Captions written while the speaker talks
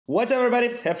What's up, everybody?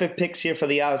 Jefe Picks here for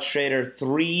the OddsTrader.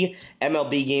 3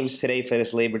 MLB games today for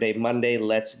this Labor Day Monday.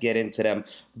 Let's get into them.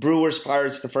 Brewers,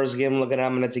 Pirates, the first game I'm looking at.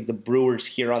 I'm going to take the Brewers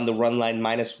here on the run line,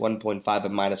 minus 1.5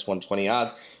 and minus 120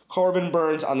 odds. Corbin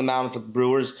Burns on the mound for the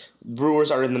Brewers. The Brewers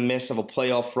are in the midst of a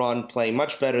playoff run, playing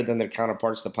much better than their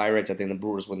counterparts, the Pirates. I think the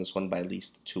Brewers win this one by at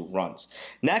least 2 runs.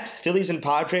 Next, Phillies and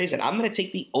Padres, and I'm going to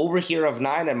take the over here of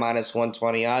 9 at minus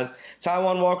 120 odds.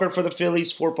 Taijuan Walker for the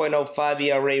Phillies, 4.05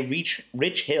 ERA.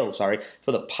 Rich Hill,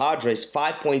 for the Padres,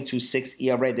 5.26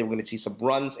 ERA. They were going to see some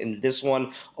runs in this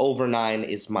one. Over 9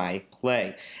 is my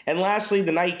play. And lastly,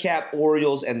 the nightcap,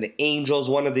 Orioles and the Angels.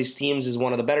 One of these teams is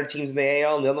one of the better teams in the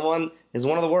AL, and the other one is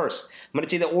one of the worst. I'm going to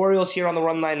take the Orioles here on the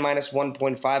run line, minus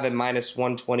 1.5 and minus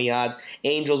 120 odds.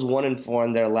 Angels 1-4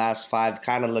 in their last 5,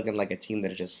 kind of looking like a team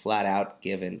that is just flat out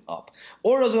given up.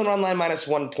 Orioles on the run line, minus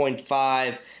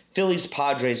 1.5. Phillies,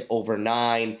 Padres over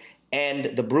 9.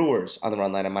 And the Brewers on the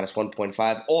run line at minus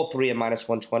 1.5. All 3 at minus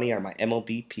 120 are my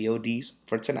MLB PODs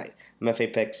for tonight. I'm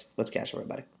Jefe Picks. Let's cash,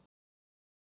 everybody.